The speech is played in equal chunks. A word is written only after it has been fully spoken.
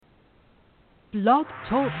Blog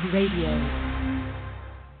Talk Radio.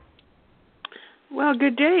 Well,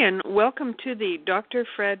 good day, and welcome to the Dr.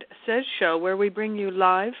 Fred Says Show, where we bring you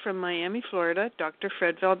live from Miami, Florida, Dr.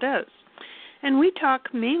 Fred Valdes. And we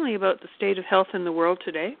talk mainly about the state of health in the world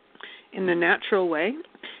today, in the natural way,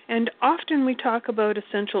 and often we talk about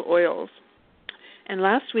essential oils. And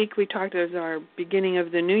last week we talked, as our beginning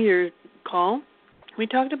of the New Year call, we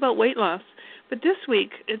talked about weight loss. But this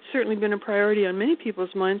week, it's certainly been a priority on many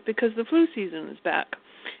people's minds because the flu season is back.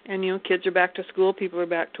 And, kids are back to school, people are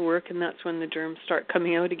back to work, and that's when the germs start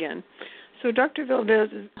coming out again. So Dr. Valdes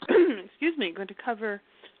is, going to cover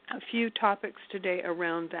a few topics today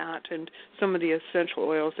around that and some of the essential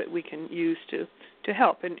oils that we can use to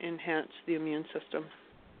help and enhance the immune system.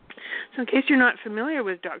 So in case you're not familiar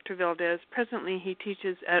with Dr. Valdes, presently he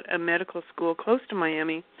teaches at a medical school close to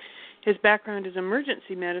Miami. His background is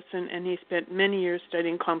emergency medicine, and he spent many years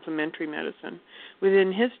studying complementary medicine.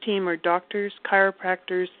 Within his team are doctors,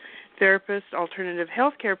 chiropractors, therapists, alternative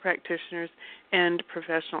healthcare practitioners, and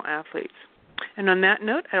professional athletes. And on that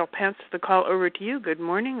note, I'll pass the call over to you. Good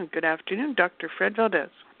morning and good afternoon, Dr. Fred Valdes.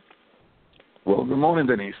 Well, good morning,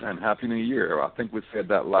 Denise, and Happy New Year. I think we said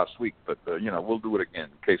that last week, but, we'll do it again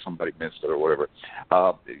in case somebody missed it or whatever.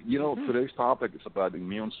 Today's topic is about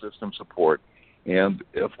immune system support. And,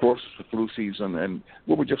 of course, it's the flu season, and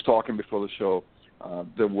we were just talking before the show,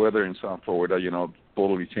 the weather in South Florida,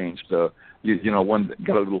 totally changed. One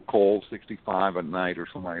got a little cold, 65 at night or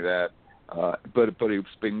something like that, but it's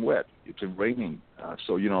been wet. It's been raining.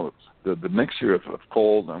 So the mixture of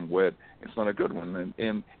cold and wet, it's not a good one.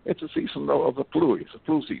 And it's a season, though, of the flu. It's a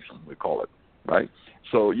flu season, we call it, right?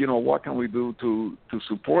 So, what can we do to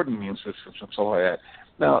support the immune system and so like that?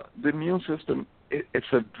 Now, the immune system, it's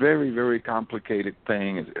a very, very complicated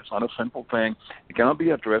thing. It's not a simple thing. It cannot be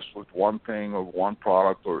addressed with one thing or one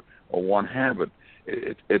product or one habit.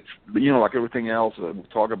 It's like everything else that we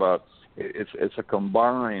talk about, it's a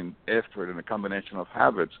combined effort and a combination of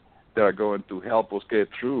habits that are going to help us get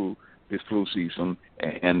through this flu season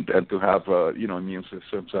and to have, immune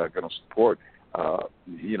systems that are going to support,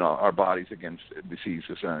 our bodies against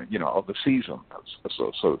diseases, of the season,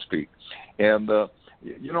 so to speak. And,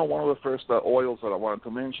 one of the first oils that I wanted to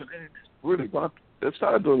mention, I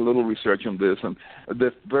started doing a little research on this, and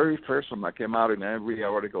the very first one that came out in every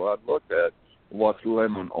article I looked at was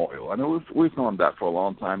lemon oil. I know we've known that for a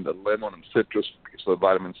long time, that lemon and citrus, so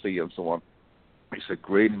vitamin C and so on, is a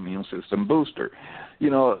great immune system booster.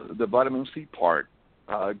 The vitamin C part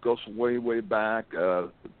goes way, way back.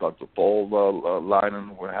 Dr. Paul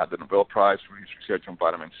Leyden had the Nobel Prize for his research on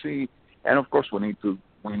vitamin C, and of course we need to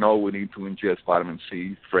ingest vitamin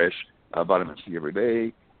C, fresh vitamin C every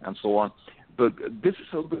day, and so on. But this is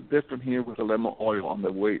a little bit different here with the lemon oil on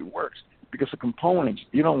the way it works, because the components,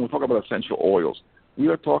 when we talk about essential oils, we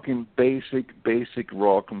are talking basic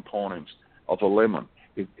raw components of a lemon.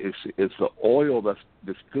 It's the oil that's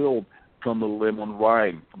distilled from the lemon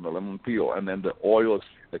rind, from the lemon peel, and then the oil is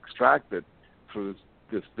extracted through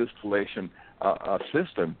this distillation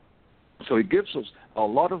system. So it gives us a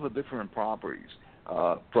lot of the different properties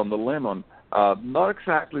from the lemon, not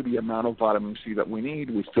exactly the amount of vitamin C that we need.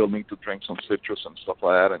 We still need to drink some citrus and stuff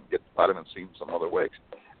like that and get vitamin C in some other ways.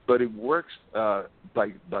 But it works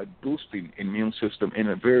by boosting immune system in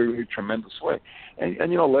a very, very tremendous way. And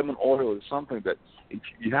lemon oil is something that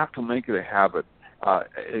you have to make it a habit.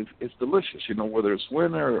 It's delicious, whether it's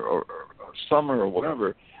winter or summer or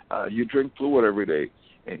whatever. You drink fluid every day.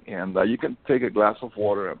 And you can take a glass of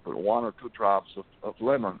water and put 1 or 2 drops of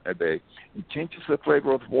lemon a day. It changes the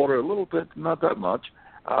flavor of water a little bit, not that much,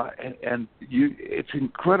 it's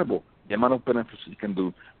incredible the amount of benefits you can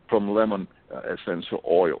do from lemon essential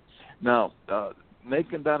oil. Now,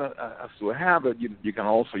 making that as to a habit, you can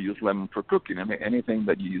also use lemon for cooking. I mean, anything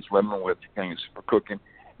that you use lemon with, you can use for cooking.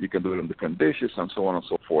 You can do it in different dishes and so on and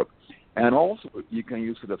so forth. And also, you can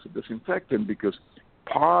use it as a disinfectant, because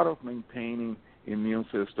part of maintaining immune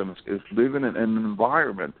systems is living in an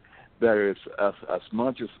environment that is as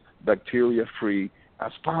much as bacteria-free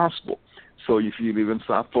as possible. So if you live in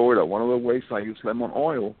South Florida, one of the ways I use lemon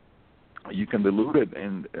oil, you can dilute it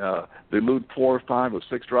and dilute 4 or 5 or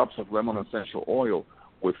 6 drops of lemon essential oil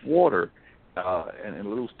with water in a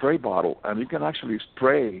little spray bottle, and you can actually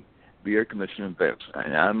spray the air conditioning vents.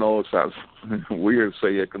 And I know it sounds weird to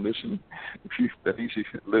say air conditioning. She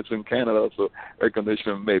lives in Canada, so air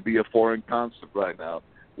conditioning may be a foreign concept right now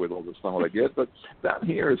with all the snow I get. But down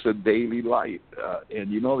here is a daily light.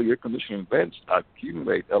 And the air conditioning vents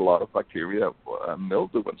accumulate a lot of bacteria,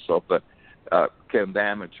 mildew and stuff that can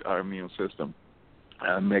damage our immune system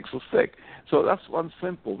and makes us sick. So that's one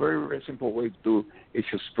simple, very, very simple way to do is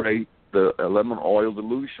to spray the lemon oil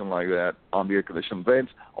dilution like that on the air-conditioned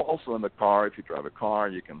vents. Also in the car, if you drive a car,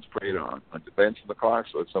 you can spray it on the vents in the car.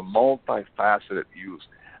 So it's a multifaceted use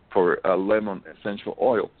for lemon essential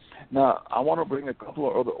oil. Now, I want to bring a couple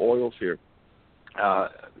of other oils here.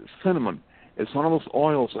 Cinnamon is one of those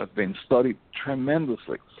oils that have been studied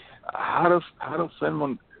tremendously. How does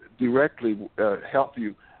cinnamon directly help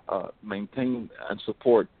you maintain and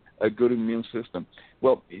support a good immune system?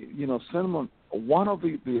 Well, cinnamon, one of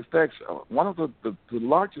the effects, one of the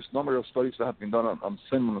largest number of studies that have been done on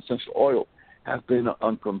cinnamon essential oil has been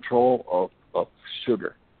on control of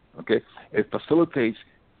sugar. Okay, it facilitates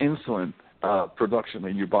insulin production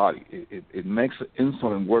in your body. It makes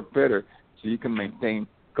insulin work better, so you can maintain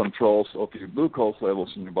controls of your glucose levels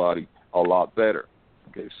in your body a lot better.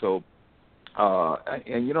 Okay, so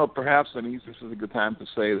perhaps, Denise, this is a good time to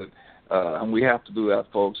say that, and we have to do that,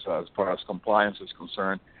 folks, as far as compliance is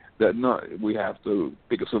concerned. That we have to,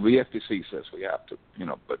 because the FTC says we have to.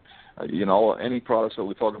 But any products that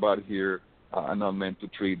we talk about here are not meant to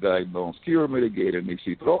treat, diagnose, cure, mitigate, and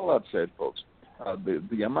disease. But all that said, folks,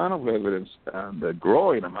 the amount of evidence and the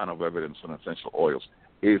growing amount of evidence on essential oils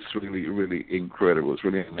is really, really incredible. It's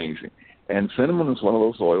really amazing. And cinnamon is one of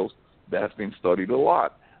those oils that has been studied a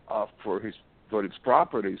lot for its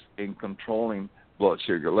properties in controlling blood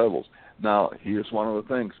sugar levels. Now, here's one of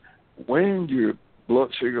the things. When your blood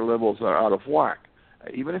sugar levels are out of whack,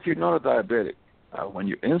 even if you're not a diabetic, when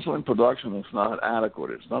your insulin production is not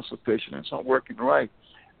adequate, it's not sufficient, it's not working right,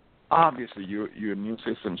 obviously your immune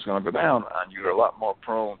system is going to go down, and you're a lot more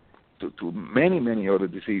prone to many, many other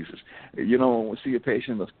diseases. When we see a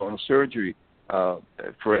patient that's going to surgery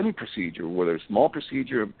for any procedure, whether it's a small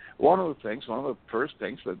procedure, one of the first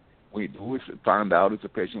things that we do is find out if the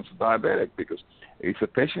patient's diabetic, because if a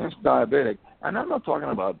patient is diabetic, and I'm not talking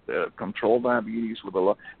about controlled diabetes with a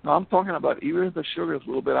lot, no, I'm talking about even if the sugar is a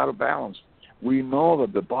little bit out of balance, we know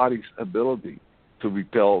that the body's ability to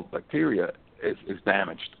repel bacteria is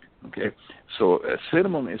damaged. Okay, so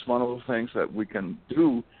cinnamon is one of those things that we can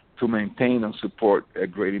do to maintain and support a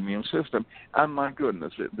great immune system. And my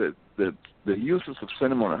goodness, the uses of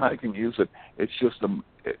cinnamon and how you can use it, it's just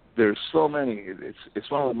there's so many.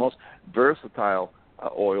 It's one of the most versatile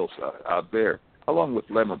oils out there, along with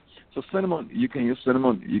lemon. So cinnamon, you can use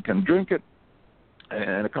cinnamon. You can drink it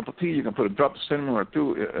in a cup of tea. You can put a drop of cinnamon or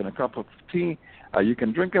two in a cup of tea. You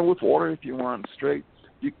can drink it with water if you want, straight.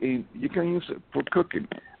 You can use it for cooking.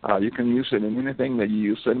 You can use it in anything that you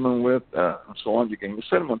use cinnamon with, and so on. You can use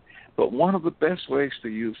cinnamon. But one of the best ways to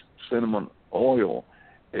use cinnamon oil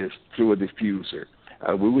is through a diffuser.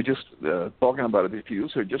 We were just talking about a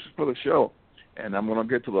diffuser just for the show, and I'm going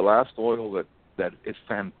to get to the last oil that is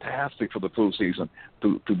fantastic for the flu season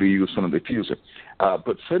to be used on a diffuser.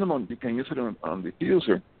 But cinnamon, you can use it on a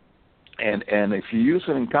diffuser, and if you use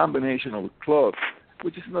it in combination with cloves,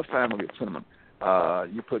 which is in the family of cinnamon,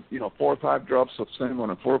 you put 4 or 5 drops of cinnamon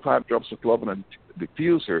and 4 or 5 drops of clove in a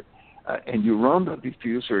diffuser, and you run the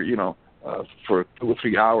diffuser, for 2 or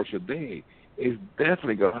 3 hours a day. It's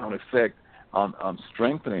definitely going to have an effect on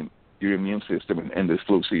strengthening your immune system in this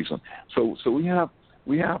flu season. So we have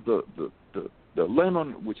the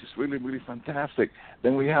lemon, which is really, really fantastic.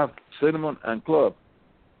 Then we have cinnamon and clove,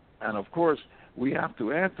 and of course we have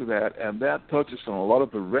to add to that, and that touches on a lot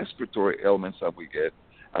of the respiratory ailments that we get.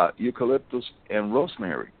 Eucalyptus and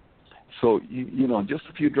rosemary. So, just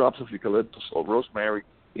a few drops of eucalyptus or rosemary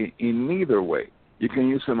in either way. You can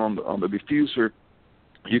use them on the diffuser.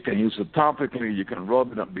 You can use it topically. You can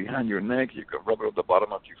rub it up behind your neck. You can rub it at the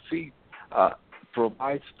bottom of your feet.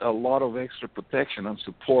 Provides a lot of extra protection and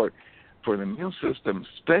support for the immune system,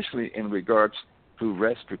 especially in regards to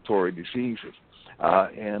respiratory diseases.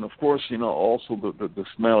 And, of course, also the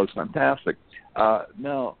smell is fantastic.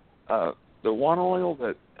 Now, the one oil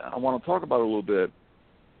that I want to talk about a little bit,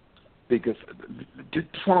 because just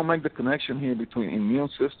want to make the connection here between immune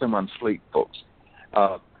system and sleep, folks.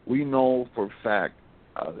 We know for a fact,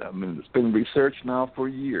 it's been researched now for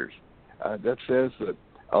years, that says that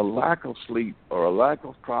a lack of sleep or a lack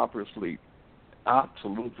of proper sleep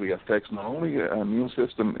absolutely affects not only our immune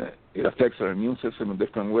system, it affects our immune system in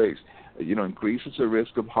different ways. Increases the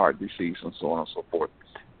risk of heart disease and so on and so forth.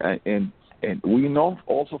 And we know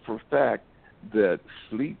also for a fact that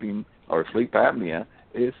sleeping or sleep apnea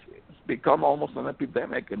is become almost an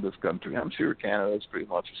epidemic in this country. I'm sure Canada is pretty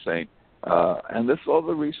much the same. And there's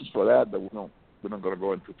other reasons for that we're not going to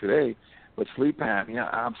go into today. But sleep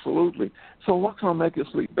apnea, absolutely. So what's going to make you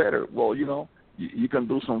sleep better? Well, you can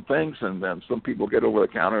do some things, and then some people get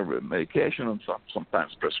over-the-counter medication and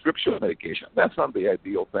sometimes prescription medication. That's not the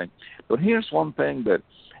ideal thing. But here's one thing that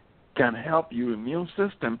can help your immune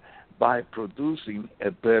system by producing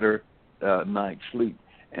a better night's sleep.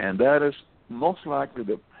 And that is most likely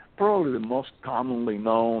probably the most commonly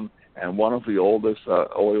known and one of the oldest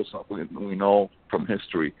oils that we know from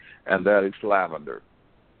history, and that is lavender.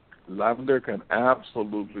 Lavender can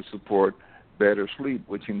absolutely support better sleep,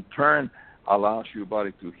 which in turn allows your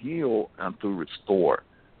body to heal and to restore.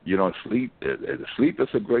 You know, sleep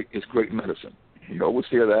is great medicine. You always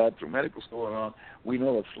hear that through medical school and on. We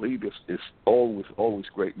know that sleep is always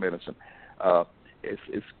great medicine.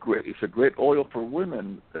 It's great. It's a great oil for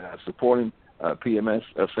women supporting PMS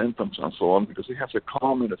symptoms and so on, because it has a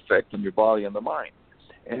calming effect on your body and the mind.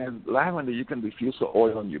 And lavender, you can diffuse the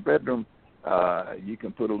oil in your bedroom. You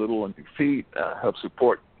can put a little on your feet, help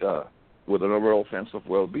support with an overall sense of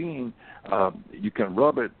well-being. You can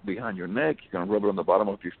rub it behind your neck. You can rub it on the bottom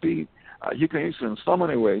of your feet. You can use it in so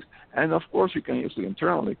many ways. And, of course, you can use it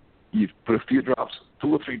internally. You put a few drops,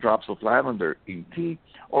 2 or 3 drops of lavender in tea,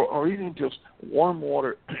 or even just warm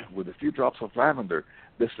water with a few drops of lavender.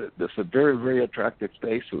 There's a very, very attractive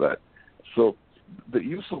taste to that. So the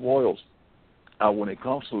use of oils when it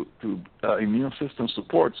comes to immune system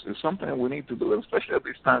supports is something that we need to do, especially at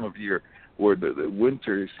this time of year where the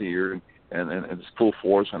winter is here and it's full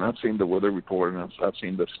force. And I've seen the weather report, and I've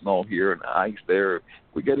seen the snow here and ice there.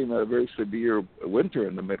 We're getting a very severe winter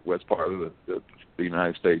in the Midwest part of the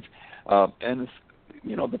United States. And,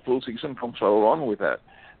 the flu season comes along with that.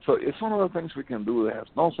 So it's one of the things we can do that has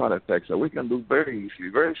no side effects, that we can do very easily,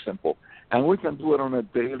 very simple, and we can do it on a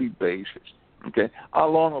daily basis, okay?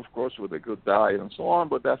 Along, of course, with a good diet and so on,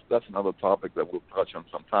 but that's another topic that we'll touch on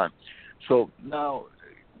sometime. So now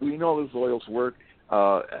we know these oils work,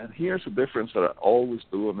 and here's the difference that I always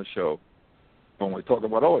do on the show when we talk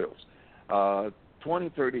about oils. 20,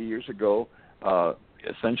 30 years ago,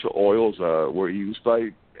 essential oils were used by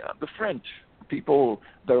the French. People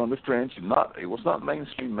that are on the French, it was not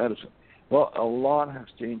mainstream medicine. Well, a lot has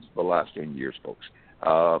changed in the last 10 years, folks.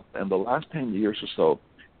 In the last 10 years or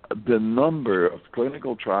so, the number of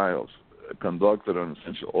clinical trials conducted on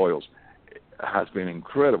essential oils has been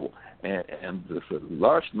incredible. And there's a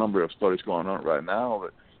large number of studies going on right now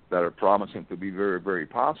that are promising to be very, very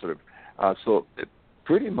positive. So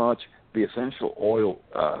pretty much the essential oil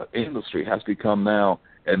industry has become now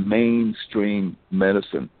a mainstream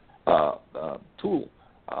medicine tool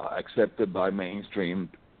accepted by mainstream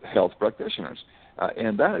health practitioners,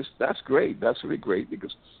 and that's great. That's really great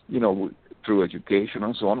because through education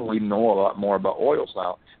and so on, we know a lot more about oils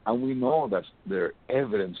now, and we know that they're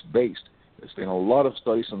evidence based. There's been a lot of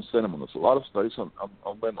studies on cinnamon. There's a lot of studies on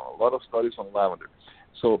lemon. A lot of studies on lavender.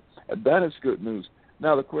 So that is good news.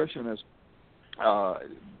 Now the question is,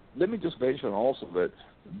 let me just mention also that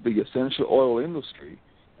the essential oil industry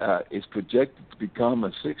is projected to become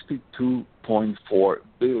a $62.4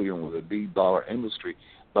 billion with a B dollar industry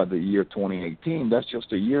by the year 2018. That's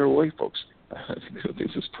just a year away, folks. This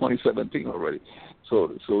is 2017 already. So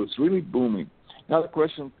it's really booming. Now the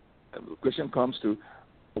question comes to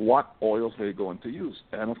what oils are you going to use?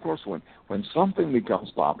 And of course, when something becomes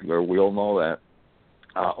popular, we all know that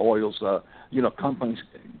oils, companies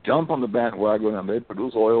jump on the bandwagon and they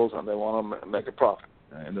produce oils and they want to make a profit.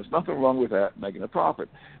 And there's nothing wrong with that, making a profit.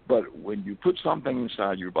 But when you put something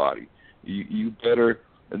inside your body, you better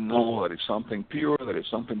know that it's something pure, that it's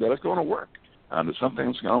something that is going to work, and it's something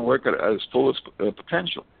that's going to work at its fullest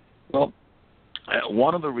potential. Well,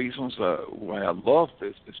 one of the reasons why I love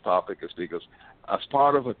this topic is because as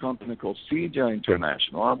part of a company called CJ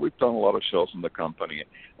International, and we've done a lot of shows on the company,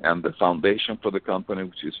 and the foundation for the company,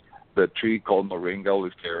 which is the tree called Moringa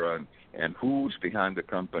oleifera, and who's behind the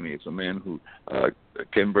company is a man who,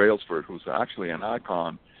 Ken Brailsford, who's actually an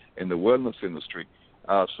icon in the wellness industry.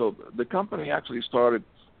 So the company actually started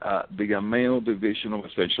the Ameo division of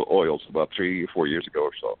essential oils about 3 or 4 years ago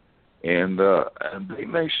or so. And they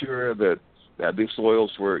made sure that these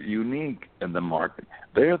oils were unique in the market.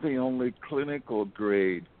 They're the only clinical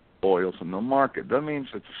grade oils in the market. That means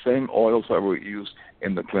it's the same oils that were used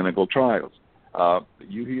in the clinical trials.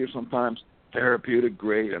 You hear sometimes therapeutic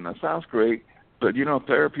grade, and that sounds great, but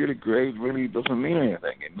therapeutic grade really doesn't mean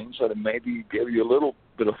anything. It means that it maybe give you a little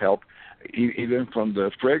bit of help, even from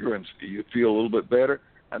the fragrance. You feel a little bit better,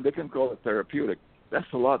 and they can call it therapeutic.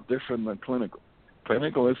 That's a lot different than clinical.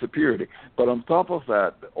 Clinical is the purity. But on top of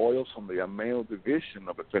that, the oils from the Ameo division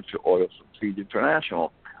of essential oils from CJ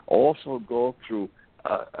International also go through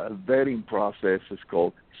a vetting process. It's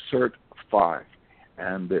called Cert 5.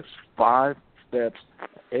 And there's 5 steps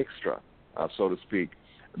extra, so to speak,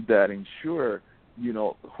 that ensure,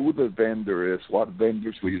 who the vendor is, what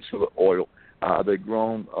vendors will use for the oil. They're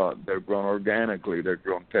grown organically. They're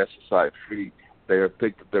grown pesticide-free. They are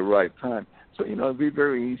picked at the right time. So, it'd be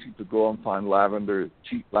very easy to go and find lavender,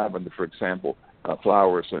 cheap lavender, for example,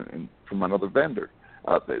 flowers and from another vendor.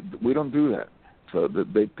 We don't do that. So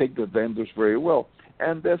they pick the vendors very well.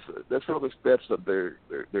 And that's all the steps that they're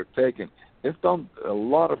taking. They've done a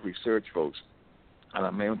lot of research, folks,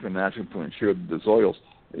 at Mayo International to ensure that these oils,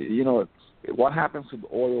 what happens to the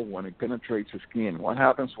oil when it penetrates the skin? What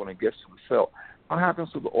happens when it gets to the cell? What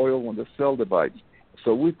happens to the oil when the cell divides?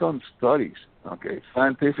 So we've done studies,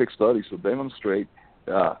 scientific studies to demonstrate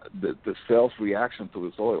the cell's reaction to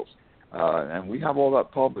these oils. And we have all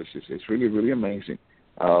that published. It's really, really amazing.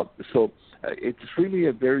 So it's really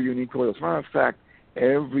a very unique oil. As a matter of fact,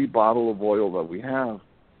 every bottle of oil that we have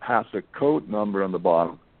has a code number on the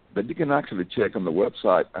bottom that you can actually check on the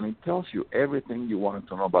website, and it tells you everything you wanted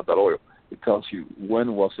to know about that oil. It tells you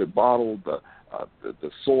when was it bottled, the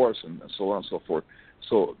source, and so on and so forth.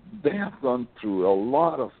 So they have gone through a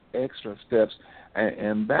lot of extra steps,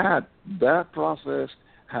 and that process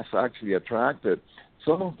has actually attracted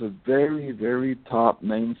some of the very, very top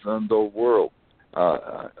names in the world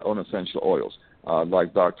on essential oils,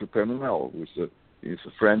 like Dr. Penel, who's a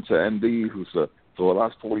French MD who's for the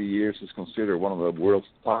last 40 years is considered one of the world's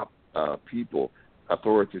top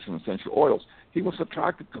authorities in essential oils. He was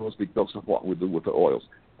attracted to us because of what we do with the oils,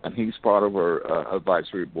 and he's part of our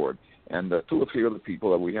advisory board. And 2 or 3 other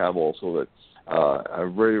people that we have also that are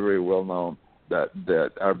very, very well known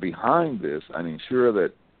that are behind this and ensure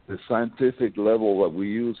that the scientific level that we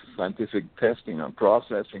use, scientific testing and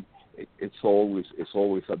processing, it's always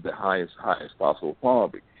at the highest possible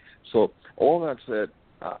quality. So all that said,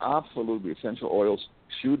 absolutely, essential oils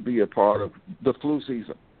should be a part of the flu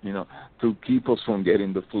season, to keep us from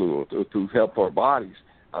getting the flu, to help our bodies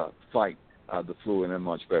fight the flu in a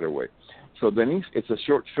much better way. So, Denise, it's a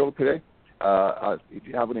short show today. If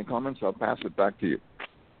you have any comments, I'll pass it back to you.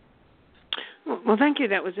 Well, thank you.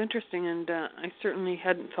 That was interesting, and I certainly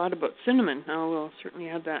hadn't thought about cinnamon. I will certainly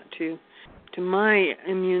add that to my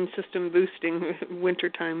immune system boosting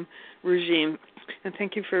wintertime regime. And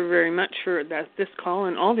thank you very much for this call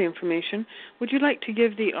and all the information. Would you like to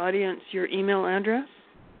give the audience your email address?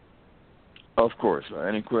 Of course.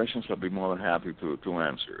 Any questions, I'll be more than happy to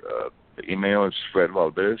answer. The email is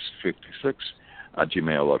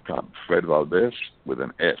fredvaldes56@gmail.com. Fred Valdes with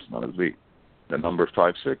an S, not a Z. The number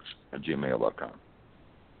 56@gmail.com.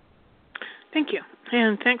 Thank you.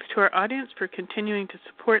 And thanks to our audience for continuing to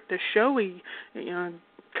support this show. We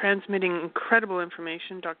transmitting incredible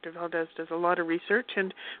information. Dr. Valdes does a lot of research,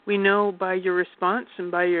 and we know by your response and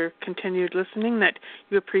by your continued listening that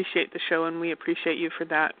you appreciate the show, and we appreciate you for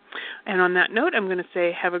that. And on that note, I'm going to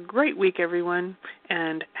say have a great week, everyone,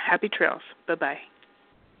 and happy trails. Bye-bye.